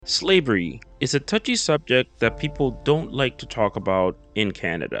Slavery is a touchy subject that people don't like to talk about in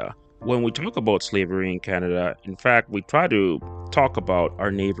Canada. When we talk about slavery in Canada, in fact, we try to talk about our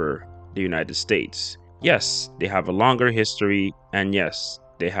neighbor, the United States. Yes, they have a longer history, and yes,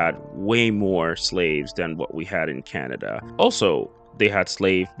 they had way more slaves than what we had in Canada. Also, they had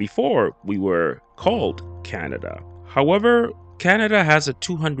slaves before we were called Canada. However, Canada has a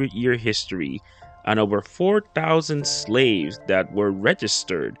 200-year history and over 4,000 slaves that were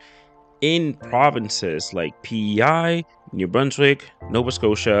registered in provinces like PEI, New Brunswick, Nova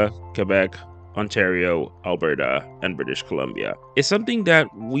Scotia, Quebec, Ontario, Alberta, and British Columbia. It's something that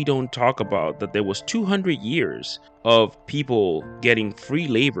we don't talk about, that there was 200 years of people getting free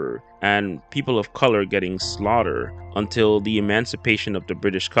labor and people of color getting slaughtered until the emancipation of the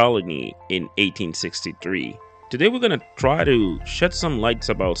British colony in 1863. Today, we're going to try to shed some lights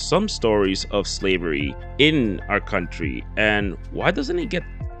about some stories of slavery in our country and why doesn't it get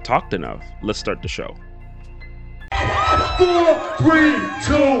talked enough. Let's start the show. 4, 3,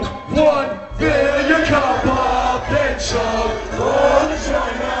 2, 1, fill your cup up and chug. Oh, the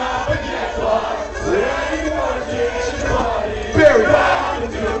joint now and get fucked. Ready for the kitchen party. Very back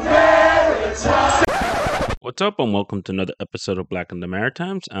into the maritime. What's up, and welcome to another episode of Black in the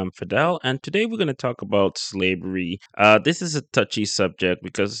Maritimes. I'm Fidel, and today we're going to talk about slavery. This is a touchy subject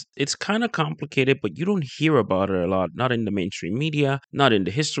because it's kind of complicated, but you don't hear about it a lot, not in the mainstream media, not in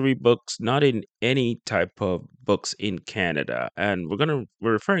the history books, not in any type of books in Canada. And we're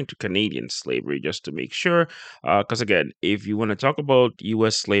referring to Canadian slavery just to make sure, because again, if you want to talk about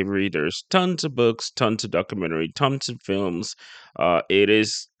U.S. slavery, there's tons of books, tons of documentary, tons of films. It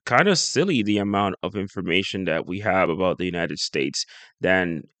is kind of silly the amount of information that we have about the United States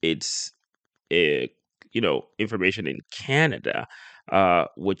than uh, information in Canada,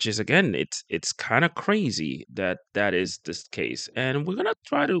 which is again it's kind of crazy that that is this case, and we're gonna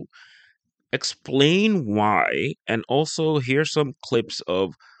try to explain why, and also hear some clips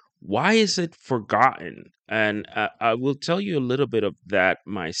of why is it forgotten. And I will tell you a little bit of that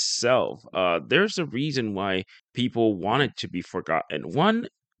myself. There's a reason why people want it to be forgotten. One,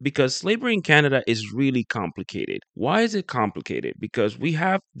 because slavery in Canada is really complicated. Why is it complicated? Because we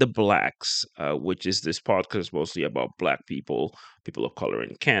have the blacks, which is this podcast mostly about black people, people of color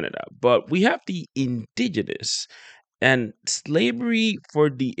in Canada. But we have the indigenous, and slavery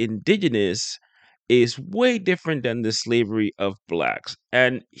for the indigenous is way different than the slavery of blacks.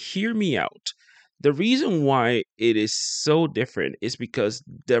 And hear me out. The reason why it is so different is because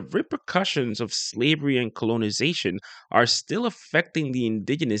the repercussions of slavery and colonization are still affecting the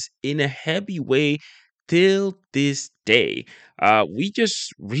indigenous in a heavy way till this day. We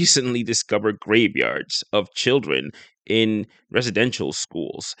just recently discovered graveyards of children in residential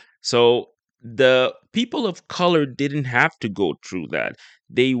schools. So the people of color didn't have to go through that.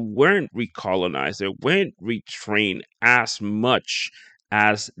 They weren't recolonized, they weren't retrained as much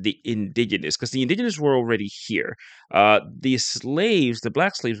as the indigenous, because the indigenous were already here. The slaves, the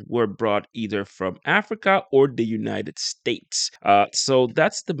black slaves, were brought either from Africa or the United States. So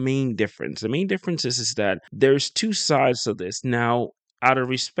that's the main difference. The main difference is that there's two sides of this. Now, out of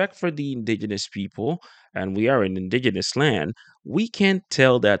respect for the indigenous people, and we are in indigenous land, we can't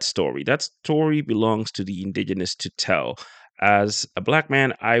tell that story. That story belongs to the indigenous to tell. As a black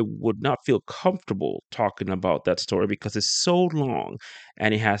man, I would not feel comfortable talking about that story because it's so long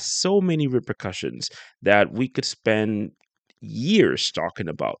and it has so many repercussions that we could spend years talking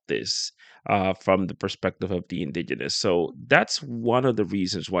about this from the perspective of the indigenous. So that's one of the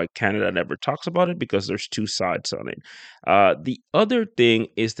reasons why Canada never talks about it, because there's two sides on it. The other thing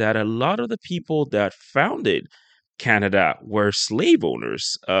is that a lot of the people that founded Canada were slave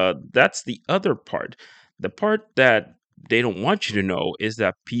owners. That's the other part. The part that they don't want you to know is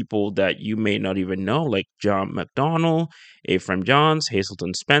that people that you may not even know, like John MacDonald, Ephraim Johns,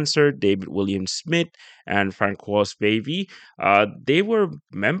 Hazelton Spencer, David William Smith, and Francois Bavey, they were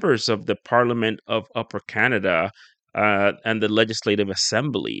members of the Parliament of Upper Canada and the Legislative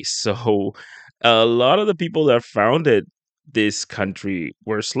Assembly. So a lot of the people that founded this country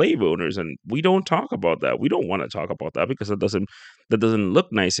were slave owners, and we don't talk about that. We don't want to talk about that because that doesn't look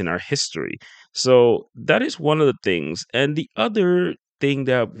nice in our history. So that is one of the things. And the other thing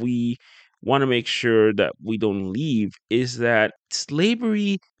that we want to make sure that we don't leave is that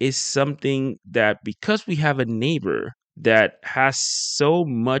slavery is something that, because we have a neighbor that has so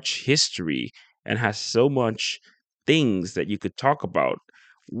much history and has so much things that you could talk about,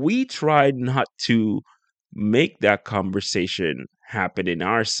 we tried not to make that conversation happen in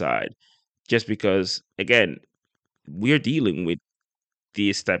our side, just because again we're dealing with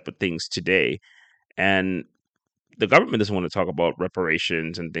these type of things today, and the government doesn't want to talk about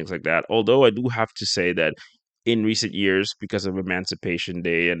reparations and things like that. Although I do have to say that in recent years, because of Emancipation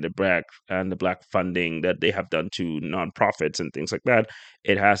Day and the black funding that they have done to nonprofits and things like that,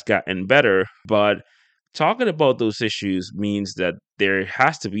 it has gotten better. But talking about those issues means that there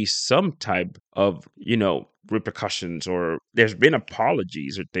has to be some type of, repercussions, or there's been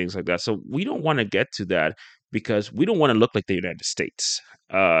apologies or things like that. So we don't want to get to that because we don't want to look like the United States.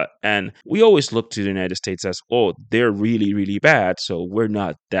 And we always look to the United States as, oh, they're really, really bad. So we're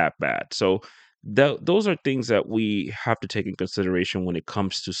not that bad. So those are things that we have to take in consideration when it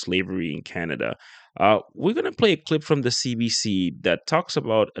comes to slavery in Canada. We're going to play a clip from the CBC that talks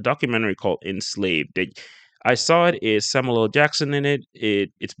about a documentary called Enslaved. I saw it. Is Samuel L. Jackson in it?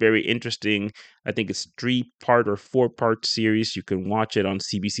 It's very interesting. I think it's 3-part or 4-part series. You can watch it on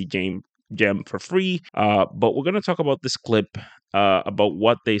CBC Gem for free. But we're going to talk about this clip about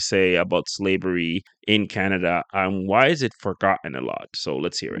what they say about slavery in Canada and why is it forgotten a lot. So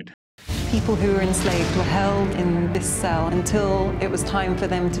let's hear it. People who were enslaved were held in this cell until it was time for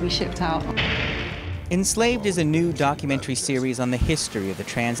them to be shipped out. Enslaved is a new documentary series on the history of the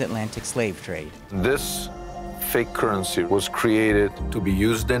transatlantic slave trade. This fake currency was created to be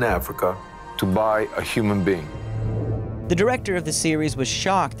used in Africa to buy a human being. The director of the series was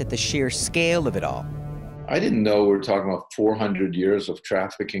shocked at the sheer scale of it all. I didn't know we were talking about 400 years of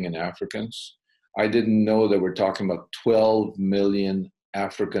trafficking in Africans. I didn't know that we're talking about 12 million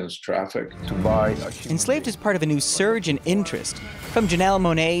Africans trafficked. To buy a human Enslaved is part of a new surge in interest, from Janelle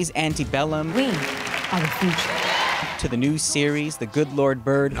Monáe's Antebellum We are the future. to the new series, The Good Lord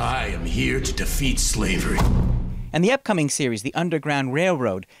Bird, I am here to defeat slavery. and the upcoming series, The Underground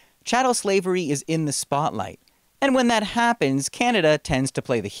Railroad. Chattel slavery is in the spotlight. And when that happens, Canada tends to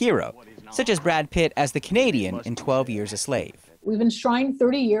play the hero, such as Brad Pitt as the Canadian in 12 Years a Slave. We've enshrined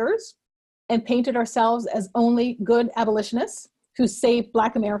 30 years and painted ourselves as only good abolitionists who saved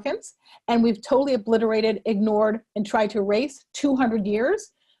Black Americans. And we've totally obliterated, ignored, and tried to erase 200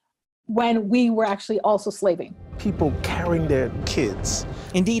 years when we were actually also slaving. People carrying their kids.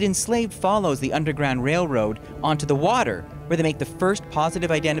 Indeed, Enslaved follows the Underground Railroad onto the water, where they make the first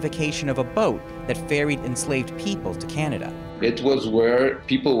positive identification of a boat that ferried enslaved people to Canada. It was where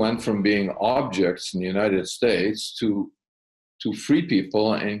people went from being objects in the United States to free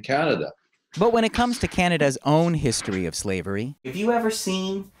people in Canada. But when it comes to Canada's own history of slavery, have you ever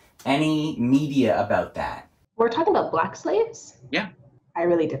seen any media about that? We're talking about Black slaves? Yeah. I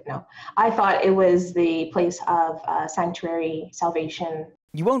really didn't know. I thought it was the place of sanctuary, salvation.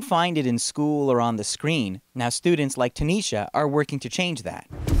 You won't find it in school or on the screen. Now students like Tanisha are working to change that.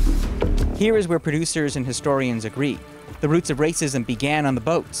 Here is where producers and historians agree. The roots of racism began on the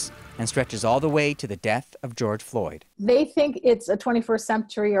boats and stretches all the way to the death of George Floyd. They think it's a 21st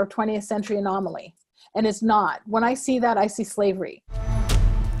century or 20th century anomaly, and it's not. When I see that, I see slavery.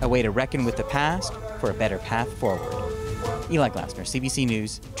 A way to reckon with the past for a better path forward. Eli Glasner, CBC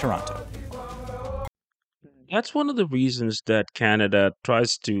News, Toronto. That's one of the reasons that Canada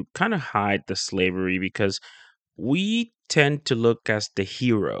tries to kind of hide the slavery, because we tend to look as the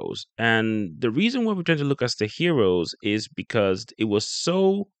heroes. And the reason why we tend to look as the heroes is because it was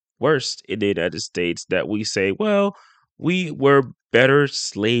so worst in the United States that we say, well, we were better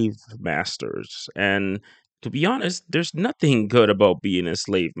slave masters. And to be honest, there's nothing good about being a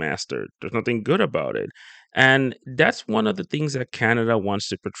slave master. There's nothing good about it. And that's one of the things that Canada wants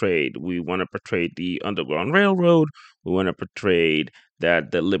to portray. We want to portray the Underground Railroad. We want to portray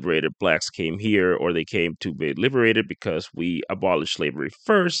that the liberated blacks came here, or they came to be liberated because we abolished slavery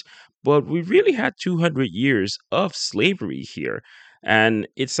first. But we really had 200 years of slavery here. And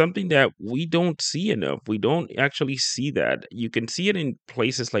it's something that we don't see enough. We don't actually see that. You can see it in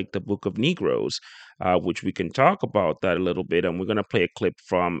places like the Book of Negroes, which we can talk about that a little bit. And we're going to play a clip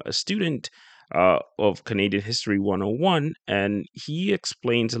from a student of Canadian History 101, and he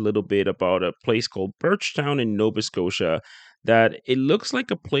explains a little bit about a place called Birchtown in Nova Scotia, that it looks like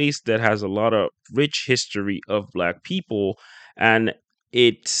a place that has a lot of rich history of Black people, and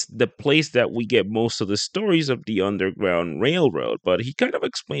it's the place that we get most of the stories of the Underground Railroad. But he kind of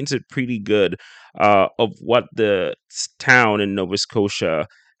explains it pretty good of what the town in Nova Scotia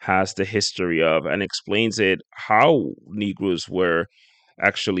has the history of, and explains it how Negroes were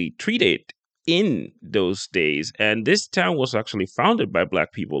actually treated in those days. And this town was actually founded by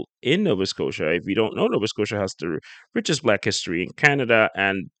Black people in Nova Scotia. If you don't know, Nova Scotia has the richest Black history in Canada,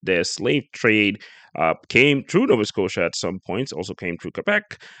 and the slave trade came through Nova Scotia at some points, also came through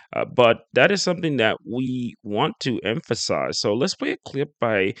Quebec. But that is something that we want to emphasize. So let's play a clip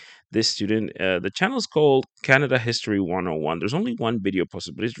by this student. The channel is called Canada History 101. There's only one video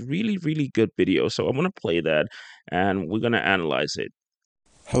posted, but it's really, really good video. So I'm going to play that and we're going to analyze it.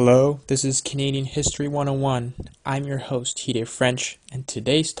 Hello, this is Canadian History 101. I'm your host, Hide French, and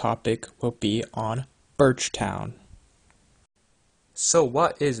today's topic will be on Birchtown. So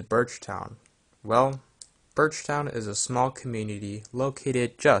what is Birchtown? Well, Birchtown is a small community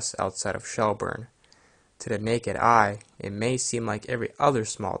located just outside of Shelburne. To the naked eye, it may seem like every other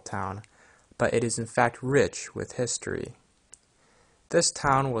small town, but it is in fact rich with history. This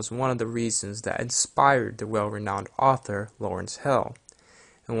town was one of the reasons that inspired the well-renowned author Lawrence Hill.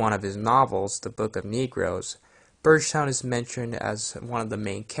 In one of his novels, The Book of Negroes, Birchtown is mentioned as one of the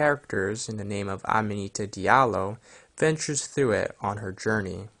main characters in the name of Aminata Diallo ventures through it on her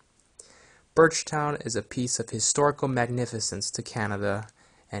journey. Birchtown is a piece of historical magnificence to Canada,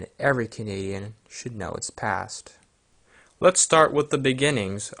 and every Canadian should know its past. Let's start with the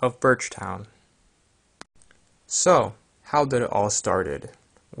beginnings of Birchtown. So, how did it all started?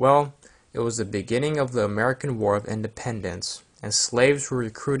 Well, it was the beginning of the American War of Independence, and slaves were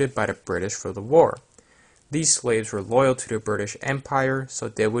recruited by the British for the war. These slaves were loyal to the British Empire, so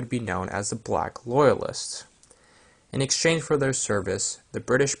they would be known as the Black Loyalists. In exchange for their service, the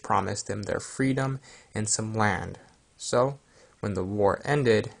British promised them their freedom and some land. So, when the war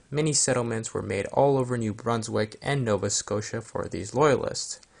ended, many settlements were made all over New Brunswick and Nova Scotia for these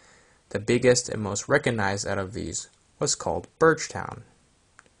loyalists. The biggest and most recognized out of these was called Birchtown.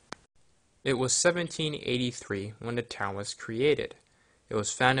 It was 1783 when the town was created. It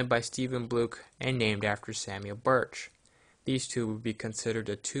was founded by Stephen Bluch and named after Samuel Birch. These two would be considered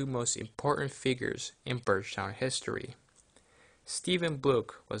the two most important figures in Birchtown history. Stephen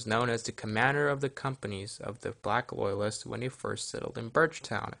Bluch was known as the commander of the companies of the Black Loyalists when they first settled in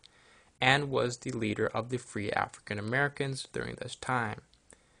Birchtown, and was the leader of the Free African Americans during this time.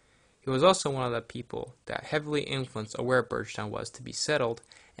 He was also one of the people that heavily influenced where Birchtown was to be settled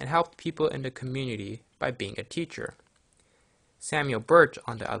and helped people in the community by being a teacher. Samuel Birch,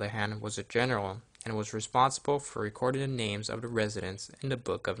 on the other hand, was a general and was responsible for recording the names of the residents in the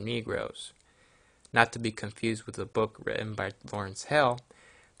Book of Negroes. Not to be confused with the book written by Lawrence Hill,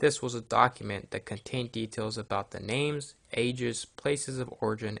 this was a document that contained details about the names, ages, places of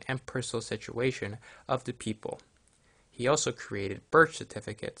origin, and personal situation of the people. He also created birth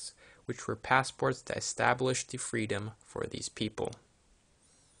certificates, which were passports that established the freedom for these people.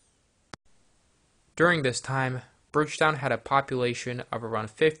 During this time, Birchtown had a population of around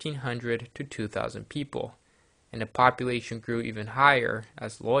 1,500 to 2,000 people, and the population grew even higher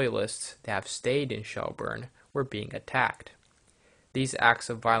as loyalists that have stayed in Shelburne were being attacked. These acts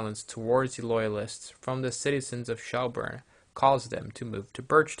of violence towards the loyalists from the citizens of Shelburne caused them to move to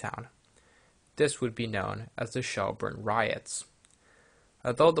Birchtown. This would be known as the Shelburne Riots.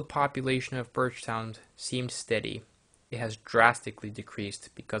 Although the population of Birchtown seemed steady, it has drastically decreased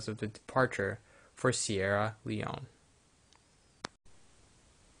because of the departure for Sierra Leone.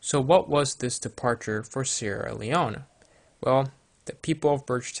 So what was this departure for Sierra Leone? Well, the people of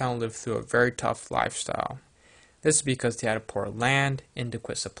Birchtown lived through a very tough lifestyle. This is because they had poor land,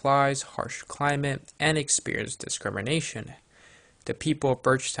 inadequate supplies, harsh climate, and experienced discrimination. The people of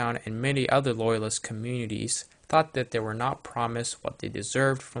Birchtown and many other loyalist communities thought that they were not promised what they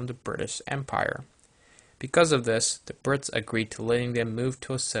deserved from the British Empire. Because of this, the Brits agreed to letting them move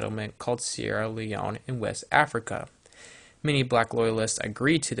to a settlement called Sierra Leone in West Africa. Many Black Loyalists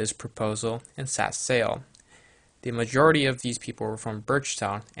agreed to this proposal and set sail. The majority of these people were from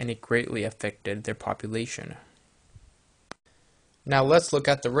Birchtown, and it greatly affected their population. Now let's look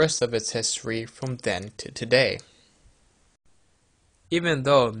at the rest of its history from then to today. Even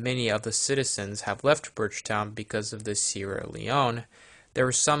though many of the citizens have left Birchtown because of the Sierra Leone, there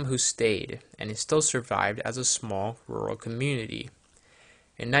were some who stayed, and it still survived as a small rural community.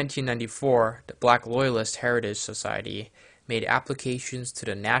 In 1994, the Black Loyalist Heritage Society made applications to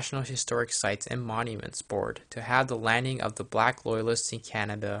the National Historic Sites and Monuments Board to have the landing of the Black Loyalists in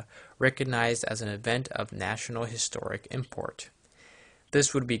Canada recognized as an event of national historic import.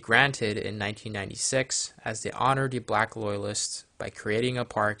 This would be granted in 1996 as they honored the Black Loyalists by creating a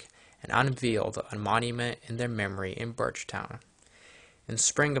park and unveiled a monument in their memory in Birchtown. In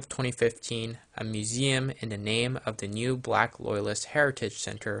spring of 2015, a museum in the name of the new Black Loyalist Heritage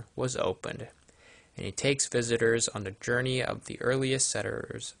Center was opened, and it takes visitors on the journey of the earliest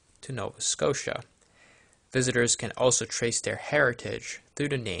settlers to Nova Scotia. Visitors can also trace their heritage through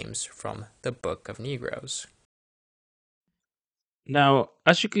the names from the Book of Negroes. Now,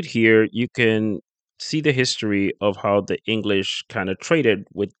 as you could hear, you can see the history of how the English kind of traded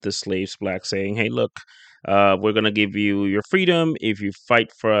with the slaves, blacks, saying, hey, look, we're going to give you your freedom if you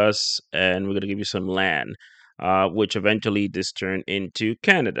fight for us, and we're going to give you some land, which eventually this turned into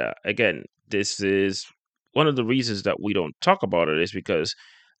Canada. Again, this is one of the reasons that we don't talk about it is because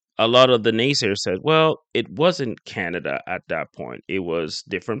a lot of the naysayers said, well, it wasn't Canada at that point. It was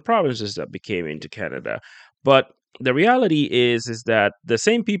different provinces that became into Canada. But the reality is that the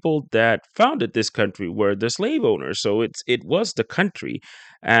same people that founded this country were the slave owners. So it was the country,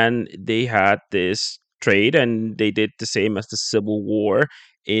 and they had this trade, and they did the same as the Civil War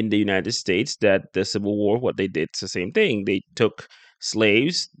in the United States. That the Civil War, what they did, is the same thing. They took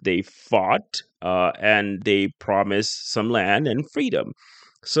slaves, they fought, and they promised some land and freedom.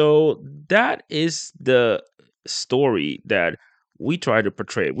 So that is the story that we try to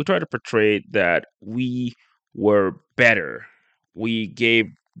portray. We try to portray that we were better. We gave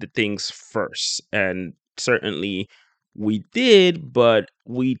the things first. And certainly we did, but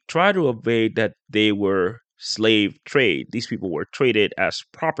we try to evade that they were slave trade. These people were traded as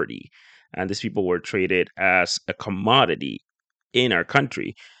property, and these people were traded as a commodity in our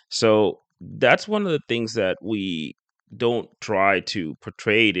country. So that's one of the things that we don't try to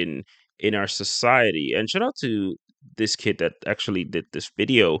portray it in our society. And shout out to this kid that actually did this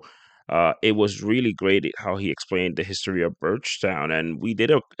video. It was really great how he explained the history of Birchtown, and we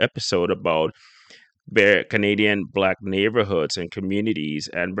did an episode about Canadian Black neighborhoods and communities.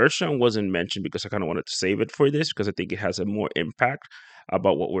 And Birchtown wasn't mentioned because I kind of wanted to save it for this because I think it has a more impact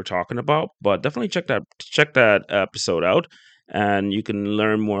about what we're talking about. But definitely check that episode out, and you can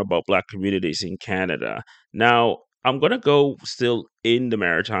learn more about Black communities in Canada. Now, I'm going to go still in the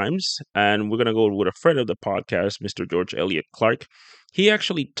Maritimes, and we're going to go with a friend of the podcast, Mr. George Elliott Clark. He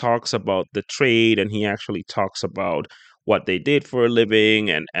actually talks about the trade, and he actually talks about what they did for a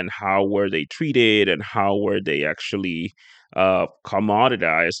living, and how were they treated, and how were they actually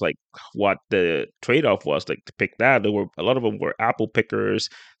commoditized, like what the trade-off was. Like, to pick that, there were a lot of them were apple pickers,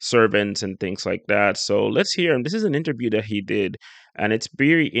 servants, and things like that. So let's hear him. This is an interview that he did, and it's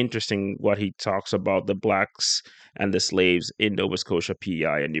very interesting what he talks about the blacks and the slaves in Nova Scotia,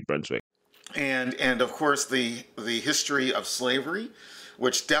 PEI, and New Brunswick. And of course the history of slavery,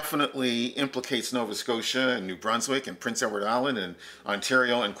 which definitely implicates Nova Scotia and New Brunswick and Prince Edward Island and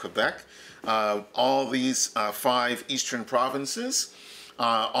Ontario and Quebec. All these 5 eastern provinces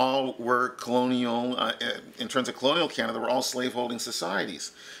all were colonial, in terms of colonial Canada, were all slaveholding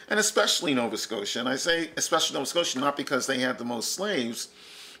societies. And especially Nova Scotia. And I say especially Nova Scotia not because they had the most slaves,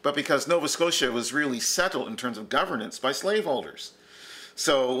 but because Nova Scotia was really settled in terms of governance by slaveholders.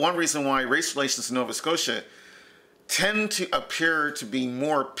 So one reason why race relations in Nova Scotia tend to appear to be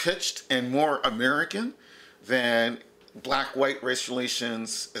more pitched and more American than black-white race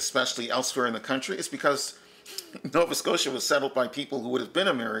relations, especially elsewhere in the country, is because Nova Scotia was settled by people who would have been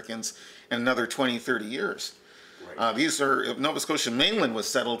Americans in another 20, 30 years. Right. Nova Scotia mainland was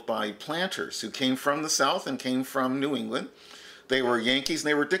settled by planters who came from the South and came from New England. They were Yankees and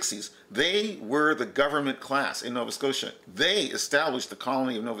they were Dixies. They were the government class in Nova Scotia. They established the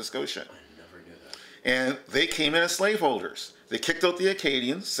colony of Nova Scotia. I never knew that. And they came in as slaveholders. They kicked out the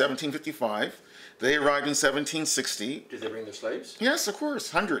Acadians, 1755. They arrived in 1760. Did they bring their slaves? Yes, of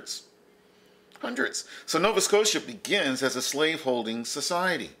course, hundreds. Hundreds. So Nova Scotia begins as a slaveholding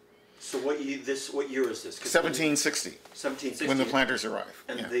society. So what year is this? 1760. 1760. When the planters arrive.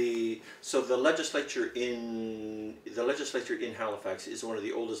 And yeah. the legislature in Halifax is one of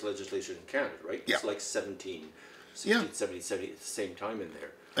the oldest legislatures in Canada, right? Yeah. It's like 17, 16, Yeah. 17, 70 at the same time in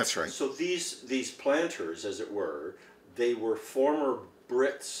there. That's right. So these planters, as it were, they were former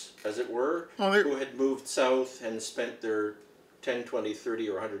Brits, as it were, who had moved south and spent their 10, 20, 30,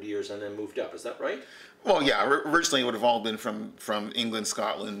 or 100 years and then moved up. Is that right? Well, yeah, originally it would have all been from England,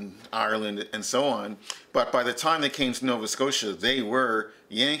 Scotland, Ireland, and so on. But by the time they came to Nova Scotia, they were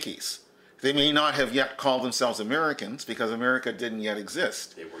Yankees. They may not have yet called themselves Americans because America didn't yet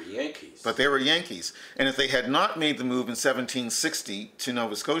exist. They were Yankees. But they were Yankees. And if they had not made the move in 1760 to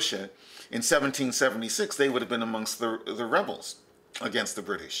Nova Scotia, in 1776 they would have been amongst the rebels against the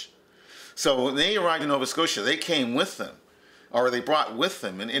British. So when they arrived in Nova Scotia, they came with them, or they brought with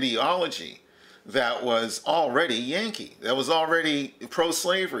them an ideology that was already Yankee, that was already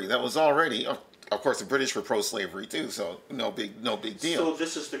pro-slavery, that was already, of course, the British were pro-slavery too, so no big deal. So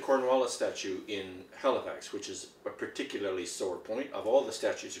this is the Cornwallis statue in Halifax, which is a particularly sore point. Of all the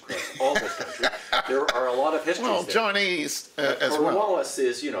statues across all this country, there are a lot of histories Well, there. John A's as well. Cornwallis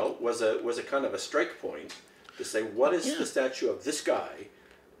is, was a kind of a strike point to say, what is the statue of this guy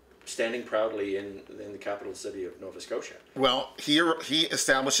standing proudly in the capital city of Nova Scotia? Well, he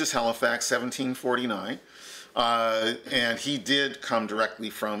establishes Halifax 1749, and he did come directly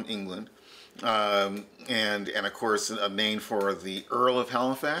from England, and of course a name for the Earl of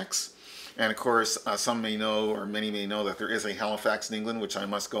Halifax. And of course, some may know, or many may know, that there is a Halifax in England, which I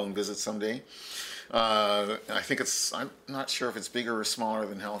must go and visit someday. I think I'm not sure if it's bigger or smaller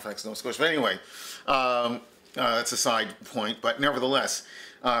than Halifax, Nova Scotia. But anyway, that's a side point. But nevertheless,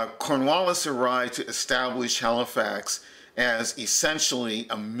 Cornwallis arrived to establish Halifax as essentially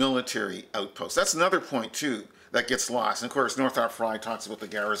a military outpost. That's another point, too, that gets lost. And of course, Northrop Frye talks about the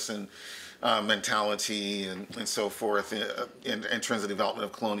garrison mentality and so forth in terms of the development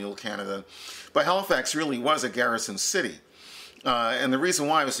of colonial Canada. But Halifax really was a garrison city. And the reason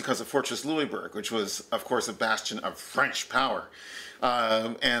why was because of Fortress Louisbourg, which was, of course, a bastion of French power.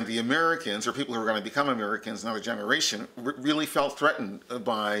 And the Americans, or people who were going to become Americans, another generation, really felt threatened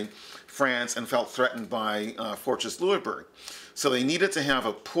by France and felt threatened by Fortress Louisbourg. So they needed to have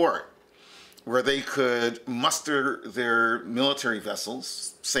a port where they could muster their military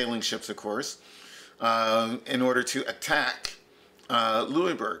vessels, sailing ships, of course, in order to attack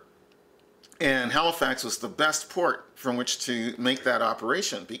Louisbourg. And Halifax was the best port from which to make that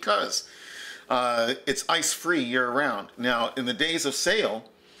operation because it's ice-free year-round. Now, in the days of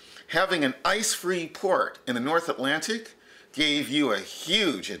sail, having an ice-free port in the North Atlantic gave you a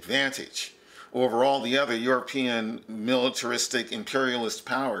huge advantage over all the other European militaristic imperialist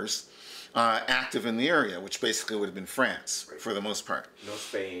powers active in the area, which basically would have been France for the most part. No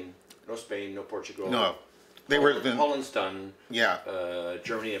Spain, no Portugal. No. They were Holland's done. Yeah.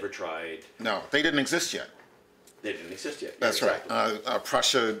 Germany never tried. No, they didn't exist yet. They didn't exist yet. That's exactly. right.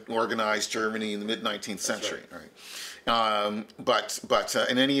 Prussia organized Germany in the mid-19th century. Right. But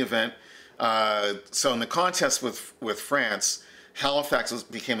in any event, so in the contest with France, Halifax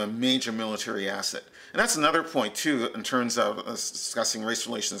became a major military asset. And that's another point, too, in terms of discussing race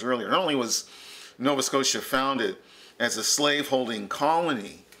relations earlier. Not only was Nova Scotia founded as a slave-holding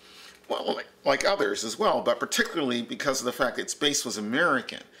colony, well, like others as well, but particularly because of the fact its base was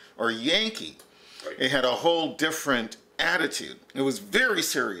American or Yankee, it had a whole different attitude. It was very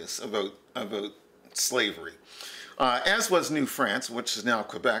serious about slavery, as was New France, which is now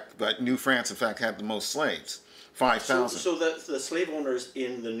Quebec, but New France, in fact, had the most slaves, 5,000. So the slave owners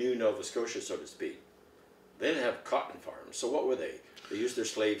in the new Nova Scotia, so to speak, they didn't have cotton farms. So what were they? They used their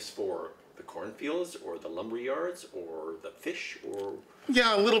slaves for the cornfields or the lumber yards or the fish or...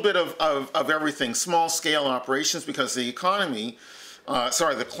 Yeah, a little bit of everything. Small-scale operations because the economy,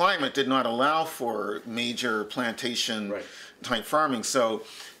 the climate did not allow for major plantation-type farming. So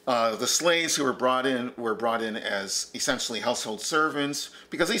the slaves who were brought in as essentially household servants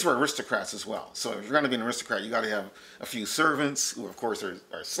because these were aristocrats as well. So if you're going to be an aristocrat, you got to have a few servants who, of course, are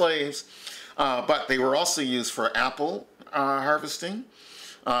slaves. But they were also used for apple harvesting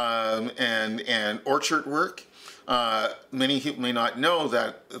and orchard work. Many people may not know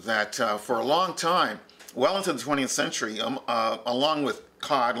that for a long time, well into the 20th century, along with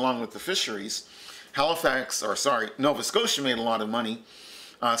cod, along with the fisheries, Nova Scotia made a lot of money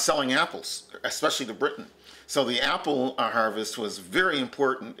selling apples, especially to Britain. So the apple harvest was very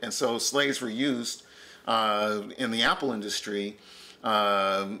important, and so slaves were used in the apple industry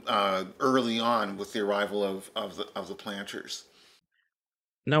early on with the arrival of the planters.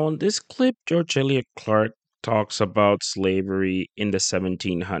 Now, on this clip, George Elliott Clarke talks about slavery in the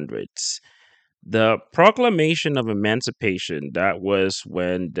 1700s. The Proclamation of Emancipation, that was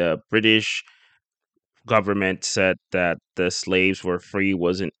when the British government said that the slaves were free,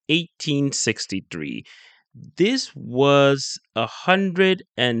 was in 1863. This was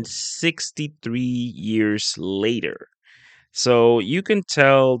 163 years later. So you can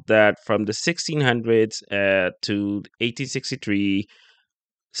tell that from the 1600s to 1863,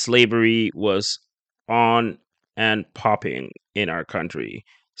 slavery was on and popping in our country.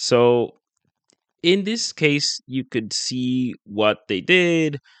 So in this case, you could see what they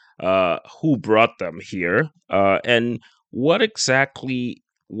did, who brought them here, and what exactly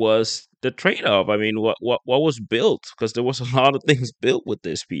was the trade-off. I mean, what was built? Because there was a lot of things built with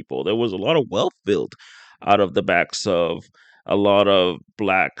these people. There was a lot of wealth built out of the backs of a lot of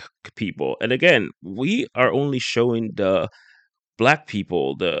black people. And again, we are only showing the Black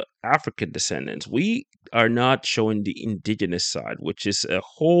people, the African descendants, we are not showing the indigenous side, which is a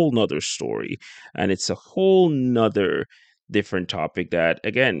whole nother story. And it's a whole nother different topic that,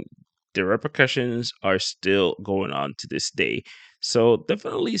 again, the repercussions are still going on to this day. So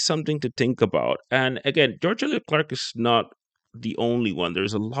definitely something to think about. And again, George Eliot Clark is not the only one.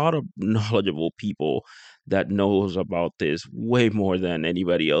 There's a lot of knowledgeable people that knows about this way more than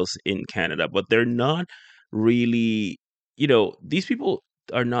anybody else in Canada, but they're not really, these people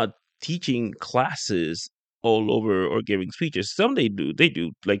are not teaching classes all over or giving speeches. Some they do,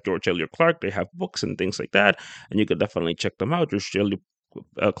 like George Eliot Clark. They have books and things like that, and you could definitely check them out. George Eliot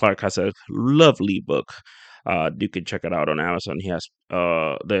Clark has a lovely book. You can check it out on Amazon. He has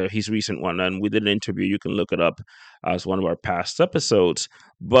his recent one, and we did an interview. You can look it up as one of our past episodes.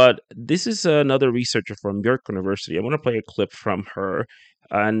 But this is another researcher from York University. I want to play a clip from her,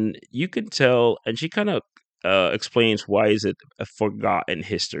 and you can tell, and she kind of explains why is it a forgotten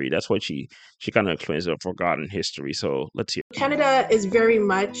history. That's what she kind of explains, a forgotten history. So let's hear. Canada is very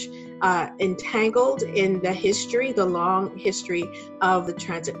much entangled in the long history of the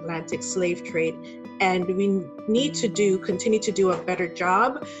transatlantic slave trade. And we need to continue to do a better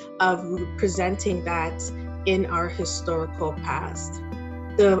job of presenting that in our historical past.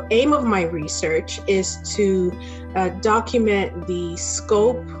 The aim of my research is to document the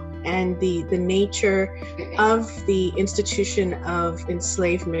scope and the nature of the institution of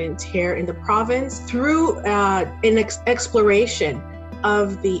enslavement here in the province through an exploration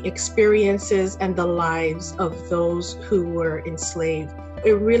of the experiences and the lives of those who were enslaved.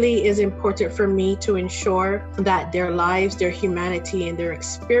 It really is important for me to ensure that their lives, their humanity, and their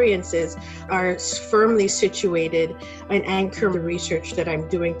experiences are firmly situated and anchor the research that I'm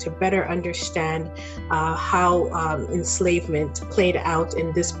doing to better understand how enslavement played out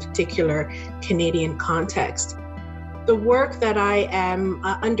in this particular Canadian context. The work that I am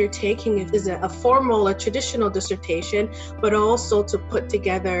undertaking is a traditional dissertation, but also to put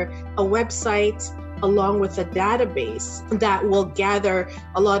together a website along with a database that will gather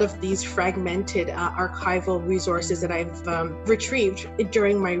a lot of these fragmented archival resources that I've retrieved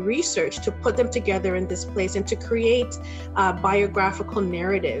during my research, to put them together in this place and to create biographical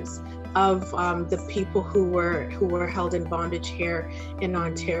narratives of the people who were held in bondage here in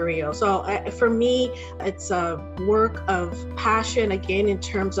Ontario. So for me, it's a work of passion, again, in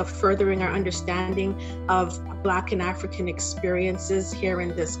terms of furthering our understanding of Black and African experiences here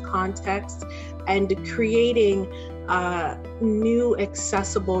in this context, and creating new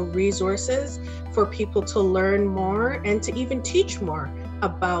accessible resources for people to learn more and to even teach more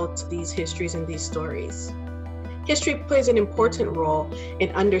about these histories and these stories. History plays an important role in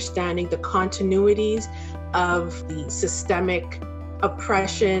understanding the continuities of the systemic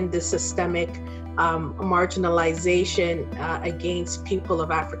oppression, the systemic marginalization against people of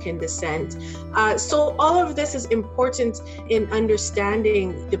African descent. So all of this is important in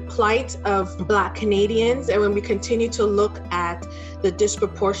understanding the plight of Black Canadians. And when we continue to look at the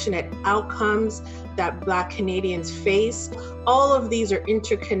disproportionate outcomes that Black Canadians face, all of these are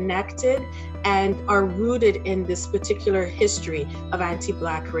interconnected and are rooted in this particular history of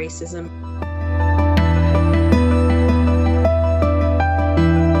anti-Black racism.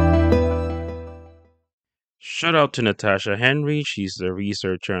 Shout out to Natasha Henry. She's the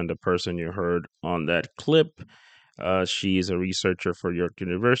researcher and the person you heard on that clip. She's a researcher for York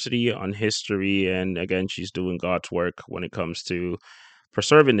University on history. And again, she's doing God's work when it comes to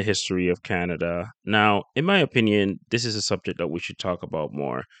preserving the history of Canada. Now, in my opinion, this is a subject that we should talk about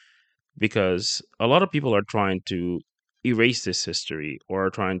more, because a lot of people are trying to erase this history or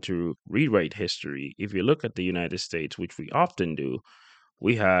are trying to rewrite history. If you look at the United States, which we often do,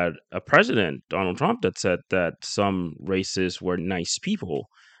 we had a president, Donald Trump, that said that some races were nice people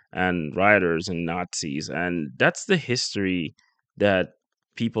and rioters and Nazis. And that's the history that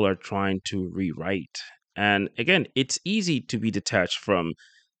people are trying to rewrite. And again, it's easy to be detached from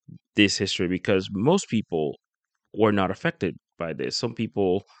this history because most people were not affected by this. Some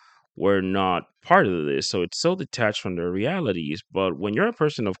people were not part of this. So it's so detached from their realities. But when you're a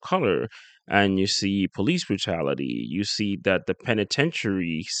person of color and you see police brutality, you see that the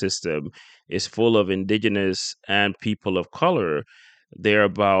penitentiary system is full of indigenous and people of color, they're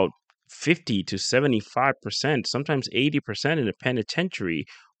about 50 to 75%, sometimes 80% in the penitentiary,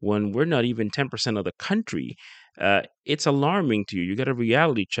 when we're not even 10% of the country. It's alarming to you. You got a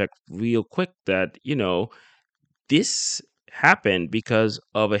reality check real quick that, this happened because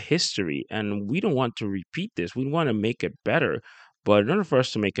of a history, and we don't want to repeat this. We want to make it better. But in order for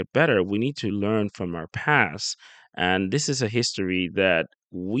us to make it better, we need to learn from our past. And this is a history that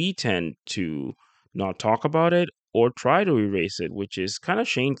we tend to not talk about it, or try to erase it, which is kind of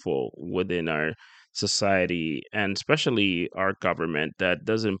shameful within our society and especially our government that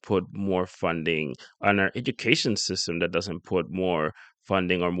doesn't put more funding on our education system, that doesn't put more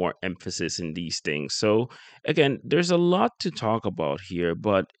funding or more emphasis in these things. So again, there's a lot to talk about here,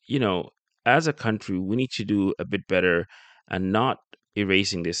 but as a country, we need to do a bit better and not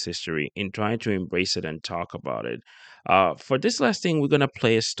erasing this history, in trying to embrace it and talk about it. For this last thing, we're going to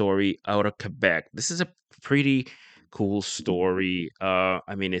play a story out of Quebec. This is a pretty cool story.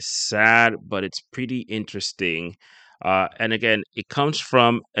 I mean, it's sad, but it's pretty interesting. And again, it comes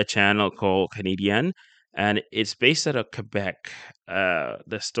from a channel called Canadian, and it's based out of Quebec.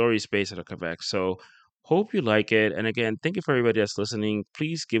 The story is based out of Quebec. So hope you like it. And again, thank you for everybody that's listening.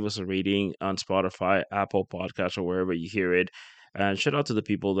 Please give us a rating on Spotify, Apple Podcasts, or wherever you hear it. And shout out to the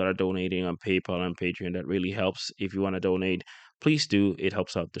people that are donating on PayPal and Patreon. That really helps. If you want to donate, please do. It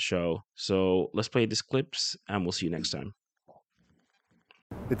helps out the show. So let's play these clips, and we'll see you next time.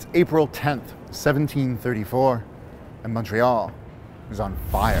 It's April 10th, 1734, and Montreal is on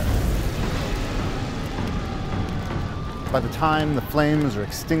fire. By the time the flames are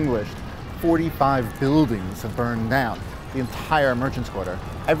extinguished, 45 buildings have burned down, the entire Merchants Quarter.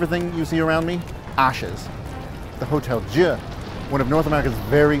 Everything you see around me, ashes. The Hotel Dieu, one of North America's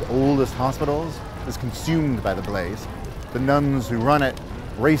very oldest hospitals, is consumed by the blaze. The nuns who run it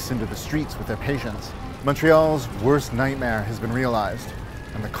race into the streets with their patients. Montreal's worst nightmare has been realized,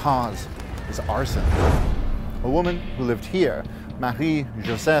 and the cause is arson. A woman who lived here,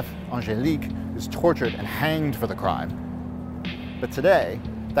 Marie-Joseph Angélique, is tortured and hanged for the crime. But today,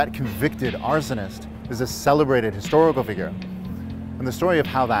 that convicted arsonist is a celebrated historical figure. And the story of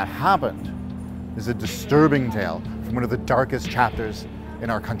how that happened is a disturbing tale from one of the darkest chapters in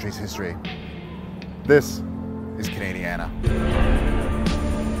our country's history. This is Canadiana.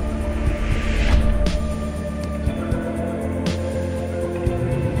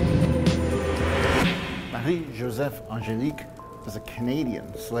 Marie-Joseph Angélique was a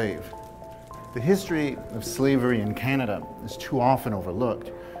Canadian slave. The history of slavery in Canada is too often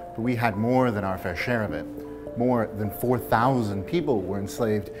overlooked, but we had more than our fair share of it. More than 4,000 people were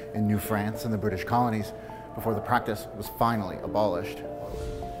enslaved in New France and the British colonies before the practice was finally abolished.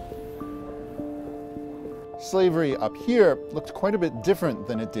 Slavery up here looked quite a bit different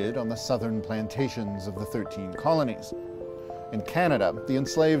than it did on the southern plantations of the 13 colonies. In Canada, the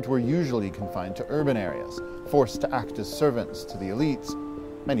enslaved were usually confined to urban areas, forced to act as servants to the elites.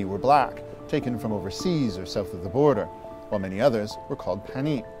 Many were black, taken from overseas or south of the border, while many others were called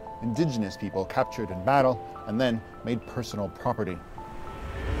panis, indigenous people captured in battle and then made personal property.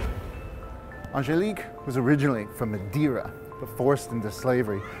 Angélique was originally from Madeira, but forced into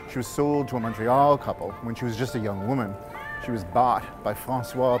slavery. She was sold to a Montreal couple when she was just a young woman. She was bought by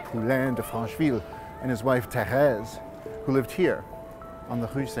François Poulain de Francheville and his wife Thérèse, who lived here on the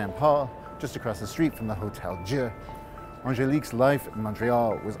Rue Saint-Paul, just across the street from the Hotel Dieu. Angélique's life in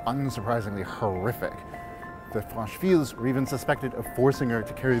Montreal was unsurprisingly horrific. The Franchevilles were even suspected of forcing her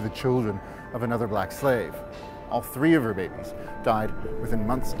to carry the children of another black slave. All 3 of her babies died within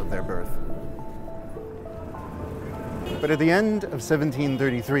months of their birth. But at the end of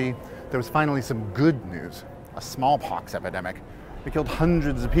 1733, there was finally some good news. A smallpox epidemic. It killed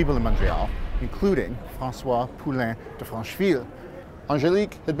hundreds of people in Montreal, including François Poulain de Francheville.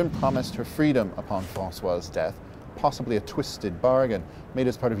 Angélique had been promised her freedom upon François' death, possibly a twisted bargain made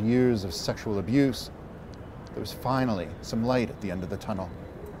as part of years of sexual abuse. There was finally some light at the end of the tunnel.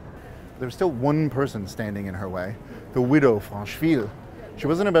 There was still one person standing in her way, the widow Francheville. She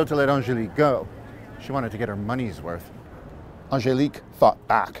wasn't about to let Angélique go. She wanted to get her money's worth. Angélique fought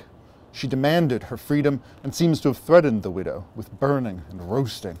back. She demanded her freedom and seems to have threatened the widow with burning and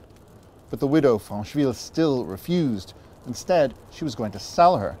roasting. But the widow Francheville still refused. Instead, she was going to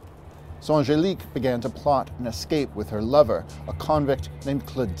sell her. So Angélique began to plot an escape with her lover, a convict named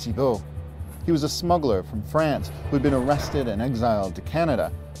Claude Thibault. He was a smuggler from France who had been arrested and exiled to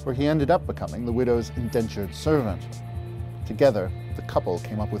Canada, where he ended up becoming the widow's indentured servant. Together, the couple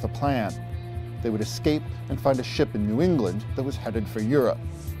came up with a plan. They would escape and find a ship in New England that was headed for Europe.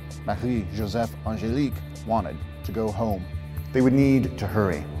 Marie-Joseph Angélique wanted to go home. They would need to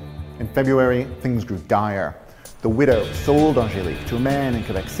hurry. In February, things grew dire. The widow sold Angélique to a man in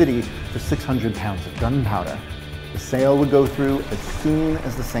Quebec City for 600 pounds of gunpowder. The sale would go through as soon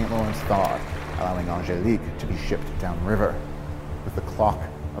as the St. Lawrence thawed, allowing Angélique to be shipped downriver. With the clock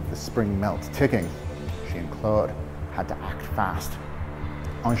of the spring melt ticking, she and Claude had to act fast.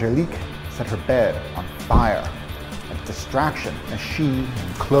 Angélique set her bed on fire, a distraction as she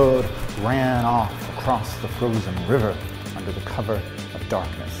and Claude ran off across the frozen river under the cover of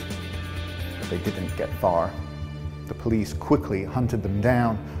darkness. But they didn't get far. The police quickly hunted them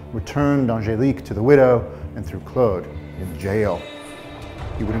down, returned Angélique to the widow, and threw Claude in jail.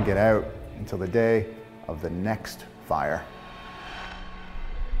 He wouldn't get out until the day of the next fire.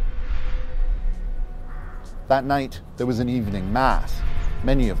 That night, there was an evening mass.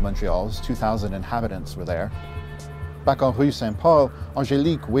 Many of Montreal's 2,000 inhabitants were there. Back on Rue Saint-Paul,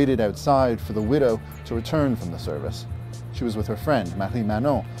 Angélique waited outside for the widow to return from the service. She was with her friend, Marie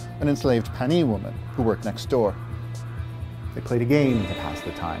Manon, an enslaved Pani woman who worked next door. They played a game to pass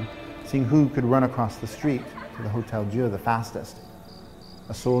the time, seeing who could run across the street to the Hotel Dieu the fastest.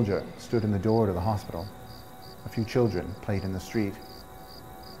 A soldier stood in the door to the hospital. A few children played in the street.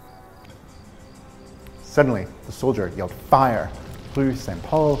 Suddenly, the soldier yelled, "Fire!" Rue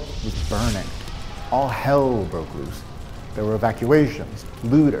Saint-Paul was burning. All hell broke loose. There were evacuations,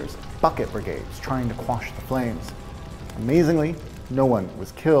 looters, bucket brigades trying to quash the flames. Amazingly, no one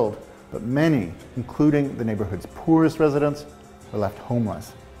was killed, but many, including the neighborhood's poorest residents, were left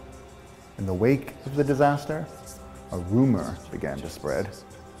homeless. In the wake of the disaster, a rumor began to spread.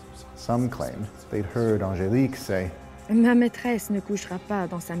 Some claimed they'd heard Angélique say, "Ma maîtresse ne couchera pas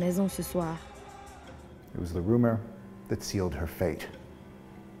dans sa maison ce soir." It was the rumor that sealed her fate.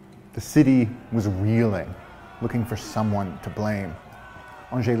 The city was reeling, looking for someone to blame.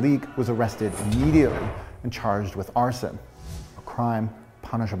 Angélique was arrested immediately and charged with arson, a crime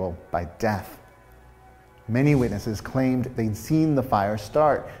punishable by death. Many witnesses claimed they'd seen the fire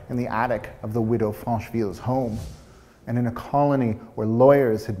start in the attic of the widow Francheville's home. And in a colony where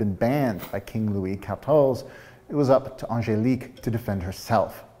lawyers had been banned by King Louis XIV, it was up to Angélique to defend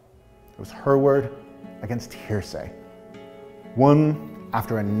herself. It was her word against hearsay. One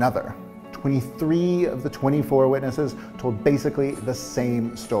after another, 23 of the 24 witnesses told basically the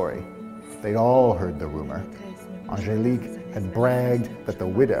same story. They'd all heard the rumor. Angélique had bragged that the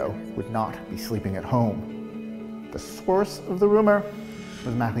widow would not be sleeping at home. The source of the rumor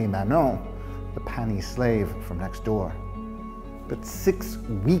was Marie Manon, the Pani slave from next door. But 6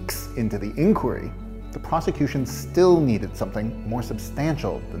 weeks into the inquiry, the prosecution still needed something more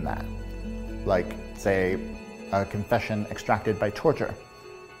substantial than that. Like, say, a confession extracted by torture.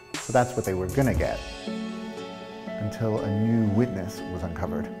 So that's what they were gonna get. Until a new witness was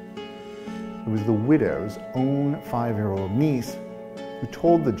uncovered. It was the widow's own 5-year-old niece who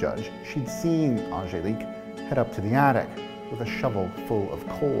told the judge she'd seen Angélique head up to the attic with a shovel full of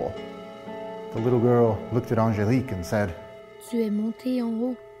coal. The little girl looked at Angélique and said, "Tu es montée en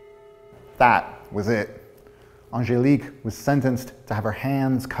haut." That was it. Angélique was sentenced to have her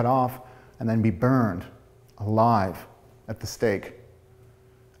hands cut off and then be burned alive at the stake.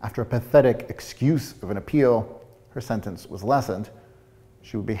 After a pathetic excuse of an appeal, her sentence was lessened.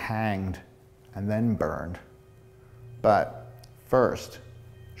 She would be hanged and then burned. But first,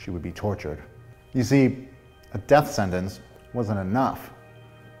 she would be tortured. You see, a death sentence wasn't enough.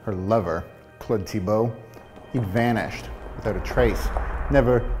 Her lover, Claude Thibault, he'd vanished without a trace,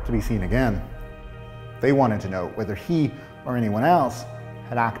 never to be seen again. They wanted to know whether he or anyone else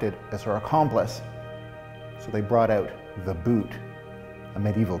had acted as her accomplice. So they brought out the boot, a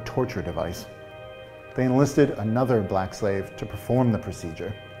medieval torture device. They enlisted another black slave to perform the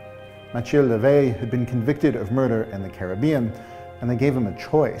procedure. Mathieu Leveille had been convicted of murder in the Caribbean, and they gave him a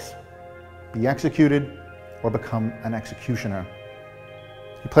choice: be executed or become an executioner.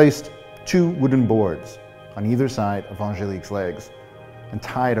 He placed 2 wooden boards on either side of Angélique's legs and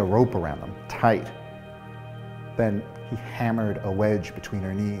tied a rope around them tight. Then he hammered a wedge between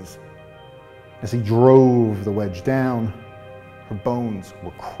her knees. As he drove the wedge down, her bones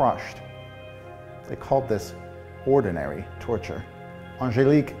were crushed. They called this ordinary torture.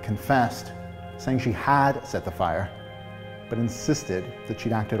 Angélique confessed, saying she had set the fire, but insisted that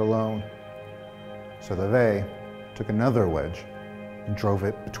she'd acted alone. So Leveille took another wedge and drove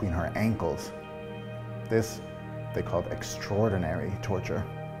it between her ankles. This they called extraordinary torture.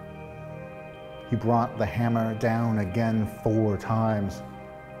 He brought the hammer down again 4 times.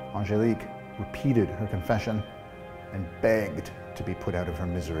 Angélique repeated her confession and begged to be put out of her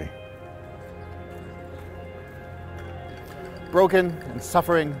misery. Broken and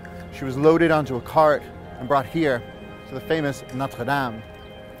suffering, she was loaded onto a cart and brought here to the famous Notre Dame.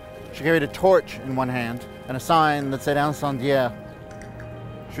 She carried a torch in one hand and a sign that said Incendiaire.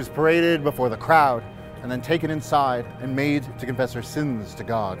 She was paraded before the crowd and then taken inside and made to confess her sins to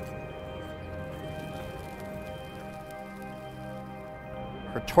God.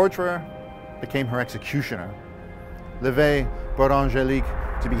 Her torturer became her executioner. Leveille brought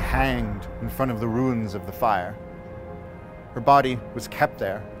Angélique to be hanged in front of the ruins of the fire. Her body was kept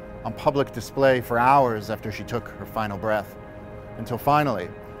there on public display for hours after she took her final breath, until finally,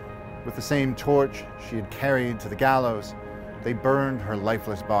 With the same torch she had carried to the gallows, they burned her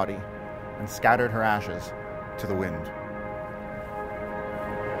lifeless body and scattered her ashes to the wind.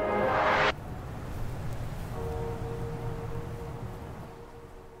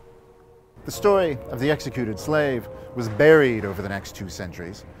 The story of the executed slave was buried over the next 2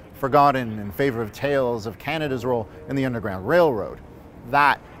 centuries, forgotten in favor of tales of Canada's role in the Underground Railroad.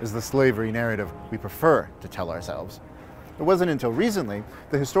 That is the slavery narrative we prefer to tell ourselves. It wasn't until recently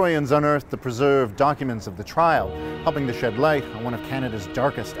the historians unearthed the preserved documents of the trial, helping to shed light on one of Canada's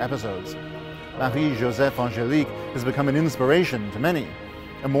darkest episodes. Marie-Joseph Angélique has become an inspiration to many.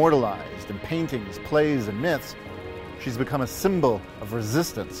 Immortalized in paintings, plays, and myths, she's become a symbol of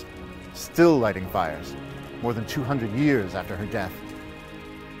resistance, still lighting fires more than 200 years after her death.